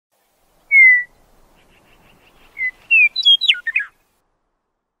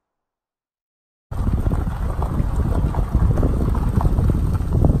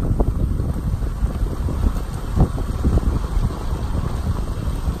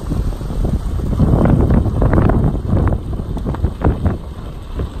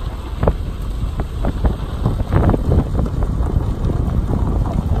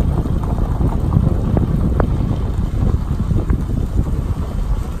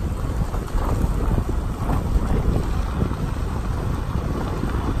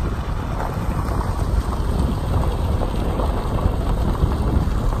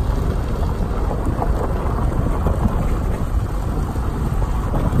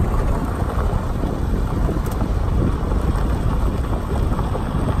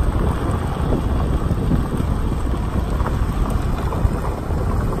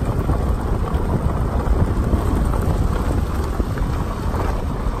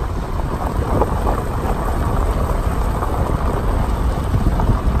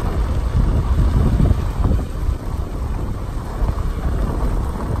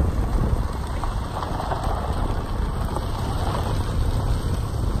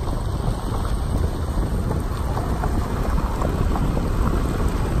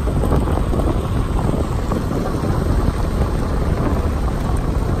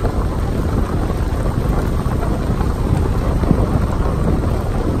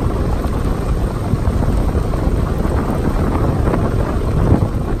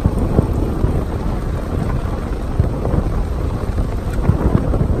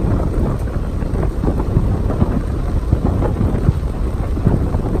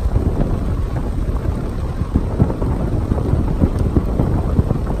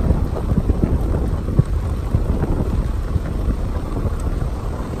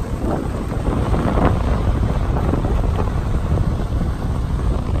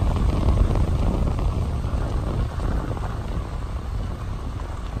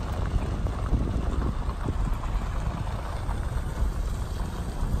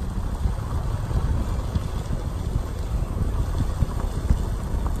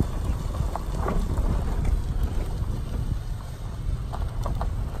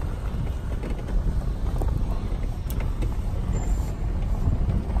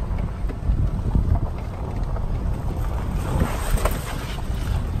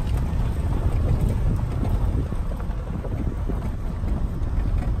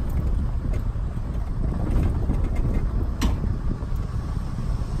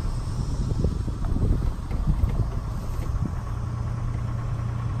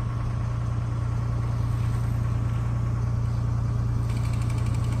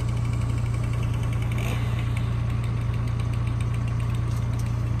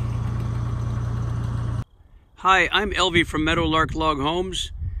Hi, I'm Elvie from Meadowlark Log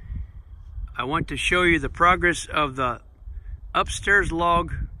Homes. I want to show you the progress of the upstairs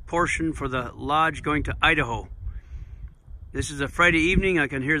log portion for the lodge going to Idaho. This is a Friday evening. I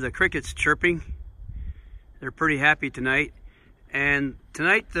can hear the crickets chirping. They're pretty happy tonight. And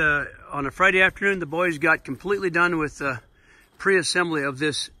tonight, on a Friday afternoon, the boys got completely done with the pre-assembly of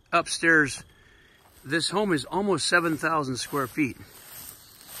this upstairs. This home is almost 7,000 square feet.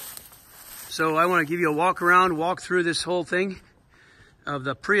 So I want to give you a walk through this whole thing of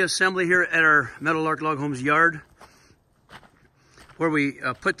the pre-assembly here at our Meadowlark Log Homes yard, where we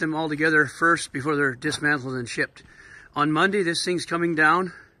put them all together first before they're dismantled and shipped. On Monday, this thing's coming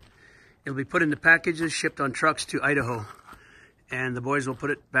down. It'll be put into packages, shipped on trucks to Idaho, and the boys will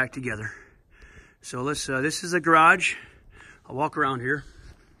put it back together. So let's, this is the garage. I'll walk around here.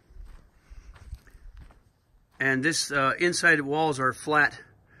 And this inside walls are flat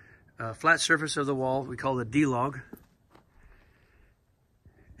surface of the wall. We call it D-log.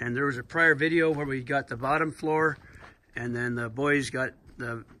 And there was a prior video where we got the bottom floor, and then the boys got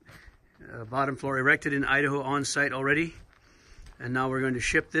the bottom floor erected in Idaho on site already. And now we're going to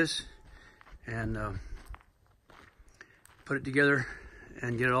ship this and put it together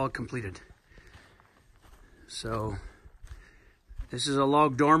and get it all completed. So this is a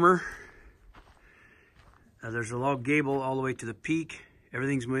log dormer. There's a log gable all the way to the peak.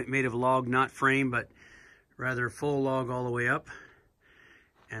 Everything's made of log, not frame, but rather full log all the way up.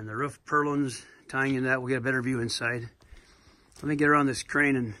 And the roof purlins tying in that, we'll get a better view inside. Let me get around this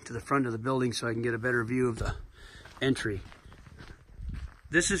crane and to the front of the building so I can get a better view of the entry.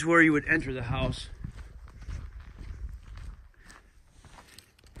 This is where you would enter the house.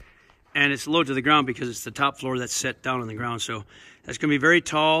 And it's low to the ground because it's the top floor that's set down on the ground. So that's going to be very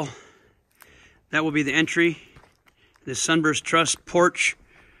tall. That will be the entry. This sunburst truss porch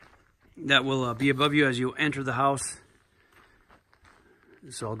that will be above you as you enter the house.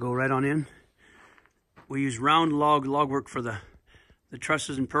 So I'll go right on in. We use round logwork for the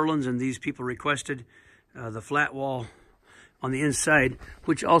trusses and purlins, and these people requested the flat wall on the inside,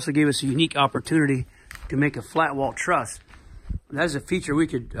 which also gave us a unique opportunity to make a flat wall truss. That's a feature we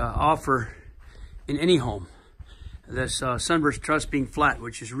could offer in any home. This sunburst truss being flat,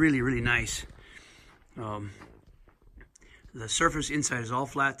 which is really, really nice. The surface inside is all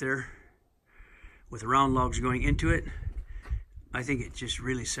flat there with round logs going into it. I think it just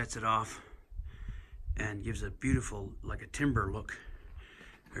really sets it off and gives a beautiful, like a timber look.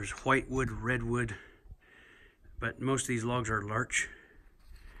 There's white wood, red wood, but most of these logs are larch.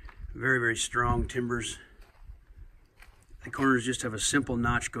 Very, very strong timbers. The corners just have a simple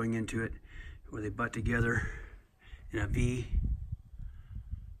notch going into it where they butt together in a V.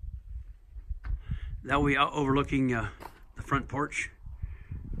 That will be overlooking the front porch.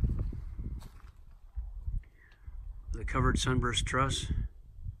 The covered sunburst truss.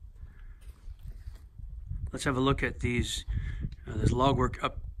 Let's have a look at these. There's logwork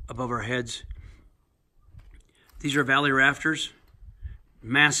up above our heads. These are valley rafters,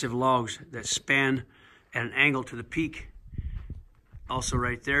 massive logs that span at an angle to the peak. Also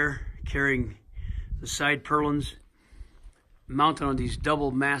right there, carrying the side purlins, mounted on these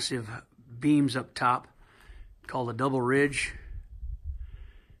double massive beams up top called a double ridge.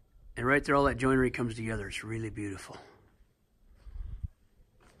 And right there, all that joinery comes together. It's really beautiful.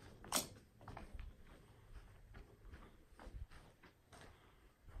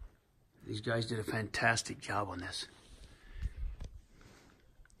 These guys did a fantastic job on this.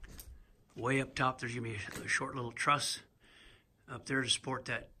 Way up top, there's going to be a short little truss up there to support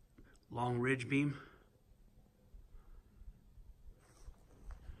that long ridge beam.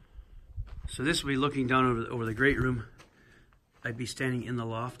 So this will be looking down over the great room. I'd be standing in the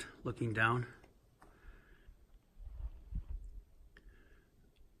loft looking down.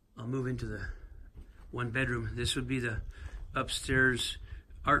 I'll move into the one bedroom. This would be the upstairs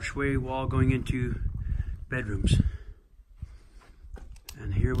archway wall going into bedrooms.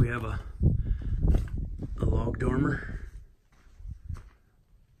 And here we have a log dormer.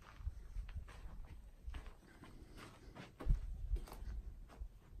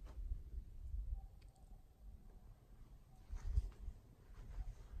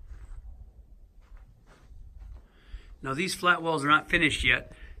 Now these flat walls are not finished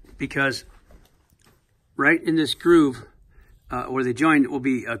yet because right in this groove where they join will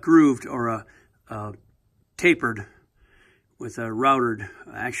be grooved or tapered with a routed.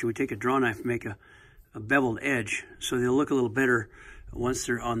 Actually, we take a draw knife and make a beveled edge so they'll look a little better once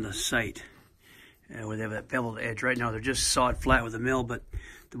they're on the site where they have that beveled edge. Right now they're just sawed flat with a mill, but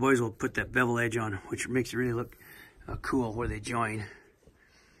the boys will put that bevel edge on, which makes it really look cool where they join.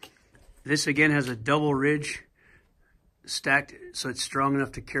 This again has a double ridge stacked so it's strong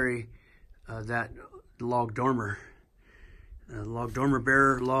enough to carry that log dormer. Log dormer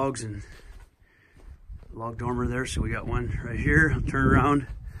bearer logs and log dormer there. So we got one right here. I'll turn around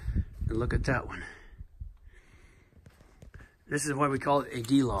and look at that one. This is why we call it a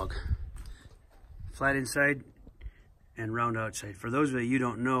D-log. Flat inside and round outside. For those of you who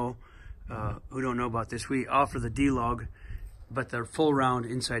don't know about this, we offer the D-log, but the full round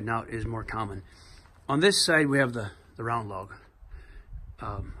inside and out is more common. On this side we have the round log,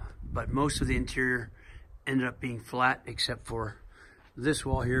 but most of the interior ended up being flat except for this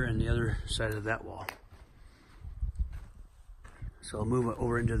wall here and the other side of that wall. So I'll move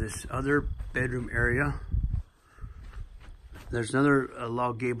over into this other bedroom area. There's another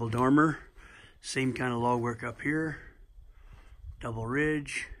log gable dormer, same kind of log work up here, double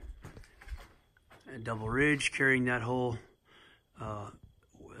ridge, and double ridge carrying that whole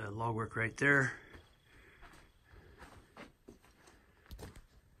log work right there.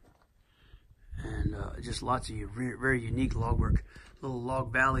 And just lots of very unique log work. Little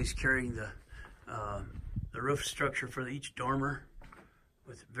log valleys carrying the roof structure for each dormer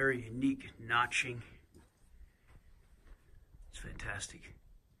with very unique notching. It's fantastic.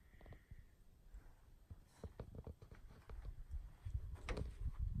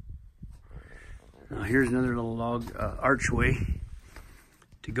 Now here's another little log archway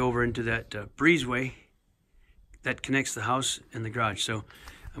to go over into that breezeway that connects the house and the garage. So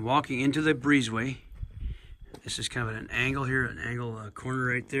I'm walking into the breezeway. This is kind of an angle here, an angle corner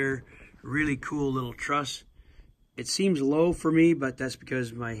right there. Really cool little truss. It seems low for me, but that's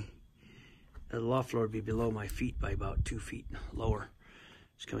because my loft floor would be below my feet by about 2 feet lower.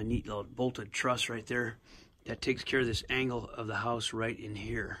 It's kind of a neat little bolted truss right there that takes care of this angle of the house right in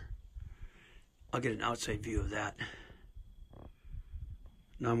here. I'll get an outside view of that.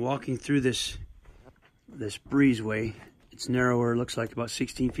 Now I'm walking through this breezeway. It's narrower, looks like about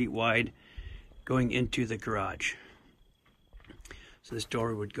 16 feet wide, going into the garage. So this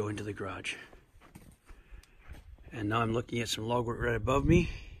door would go into the garage. And now I'm looking at some log work right above me.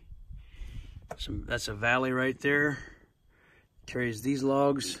 That's a valley right there. Carries these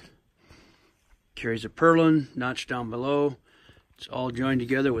logs. Carries a purlin notched down below. It's all joined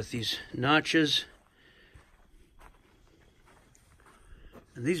together with these notches.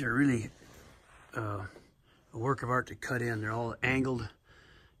 And these are really a work of art to cut in. They're all angled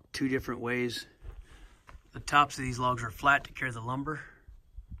 2 different ways. The tops of these logs are flat to carry the lumber.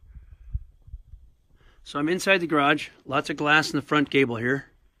 So I'm inside the garage. Lots of glass in the front gable here.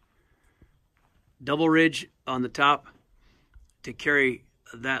 Double ridge on the top to carry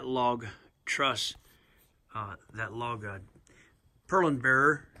that log truss, that log purlin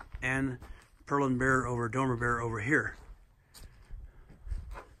bearer and purlin bearer over dormer bearer over here.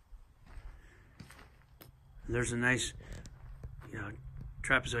 And there's a nice,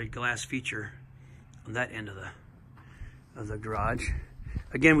 trapezoid glass feature on that end of the garage.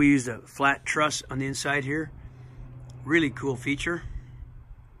 Again, we used a flat truss on the inside here. Really cool feature.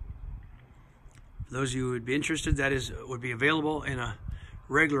 For those of you who would be interested, that would be available in a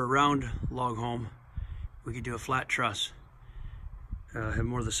regular round log home. We could do a flat truss. Have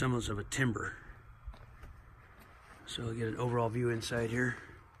more of the semblance of a timber. So we'll get an overall view inside here.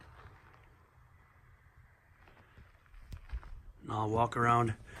 And I'll walk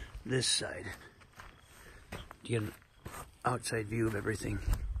around this side to get an outside view of everything.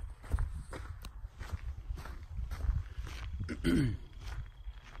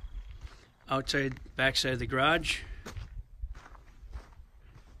 Outside, backside of the garage.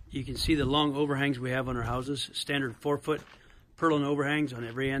 You can see the long overhangs we have on our houses. Standard 4-foot purlin overhangs on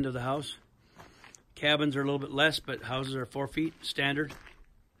every end of the house. Cabins are a little bit less, but houses are 4 feet standard.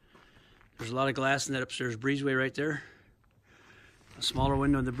 There's a lot of glass in that upstairs breezeway right there. A smaller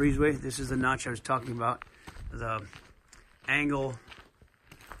window in the breezeway. This is the notch I was talking about. The angle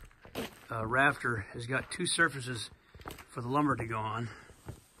rafter has got 2 surfaces for the lumber to go on,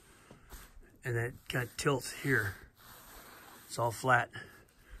 and that kind of tilts here. It's all flat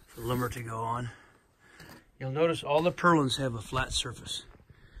for the lumber to go on. You'll notice all the purlins have a flat surface.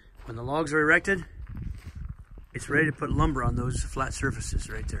 When the logs are erected, it's ready to put lumber on those flat surfaces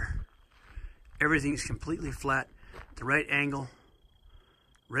right there. Everything's completely flat, the right angle,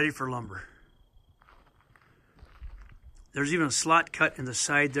 ready for lumber. There's even a slot cut in the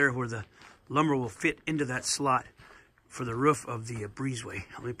side there where the lumber will fit into that slot for the roof of the breezeway.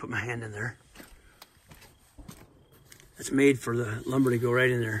 Let me put my hand in there. It's made for the lumber to go right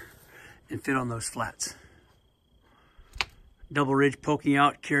in there and fit on those flats. Double ridge poking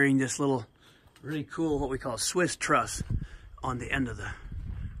out, carrying this little really cool, what we call a Swiss truss on the end of the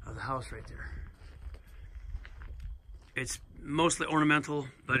house right there. It's mostly ornamental,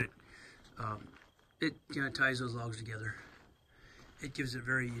 but it kind of ties those logs together. It gives it a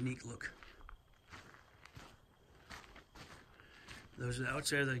very unique look. There's the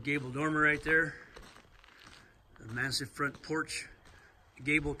outside of the gable dormer right there. A massive front porch,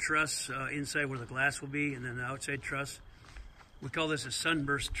 gable truss inside where the glass will be, and then the outside truss. We call this a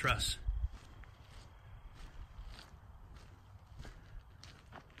sunburst truss.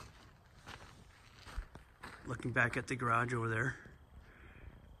 Looking back at the garage over there.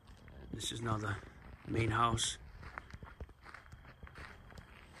 This is now the main house.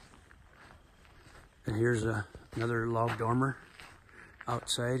 And here's another log dormer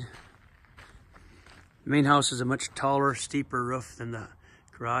outside. The main house is a much taller, steeper roof than the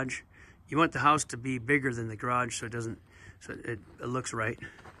garage. You want the house to be bigger than the garage so it looks right.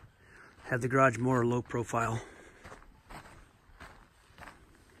 Have the garage more low profile.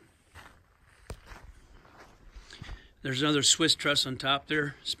 There's another Swiss truss on top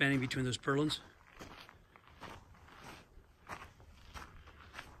there, spanning between those purlins.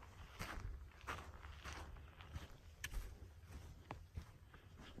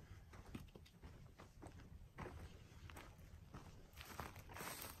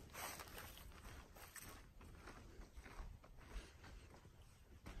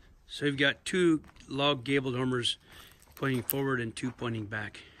 So you've got two log gable dormers pointing forward and two pointing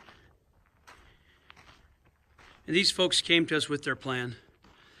back. And these folks came to us with their plan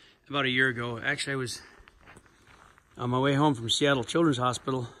about a year ago. Actually, I was on my way home from Seattle Children's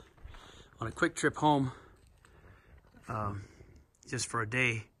Hospital on a quick trip home just for a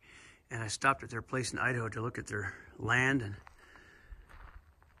day. And I stopped at their place in Idaho to look at their land and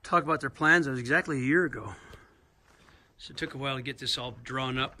talk about their plans. It was exactly a year ago. So it took a while to get this all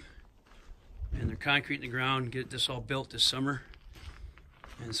drawn up. And they're concrete in the ground, get this all built this summer.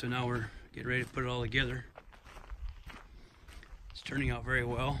 And so now we're getting ready to put it all together. It's turning out very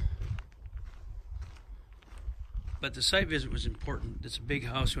well. But the site visit was important. It's a big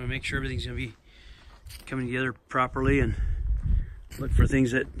house. We want to make sure everything's going to be coming together properly and look for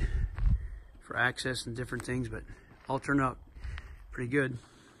things for access and different things, but all turned out pretty good.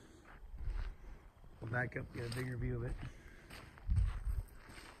 We'll back up, get a bigger view of it.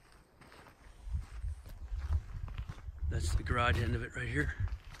 That's the garage end of it right here.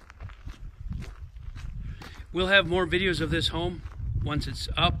 We'll have more videos of this home once it's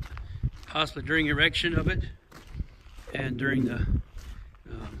up, possibly during erection of it and during the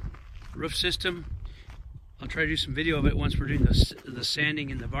roof system. I'll try to do some video of it once we're doing the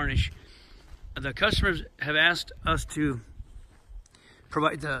sanding and the varnish. The customers have asked us to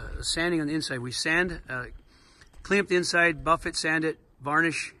provide the sanding on the inside. We sand, clean up the inside, buff it, sand it,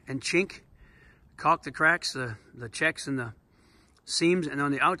 varnish, and chink. Caulk the cracks, the checks and the seams, and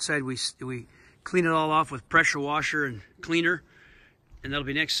on the outside we clean it all off with pressure washer and cleaner, and that'll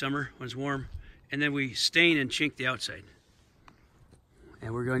be next summer when it's warm. And then we stain and chink the outside.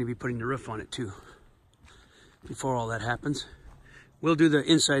 And we're going to be putting the roof on it too before all that happens. We'll do the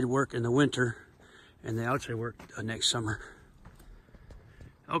inside work in the winter and the outside work next summer.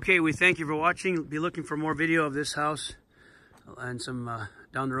 Okay, we thank you for watching. Be looking for more video of this house and some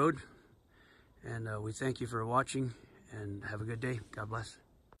down the road. And we thank you for watching and have a good day. God bless.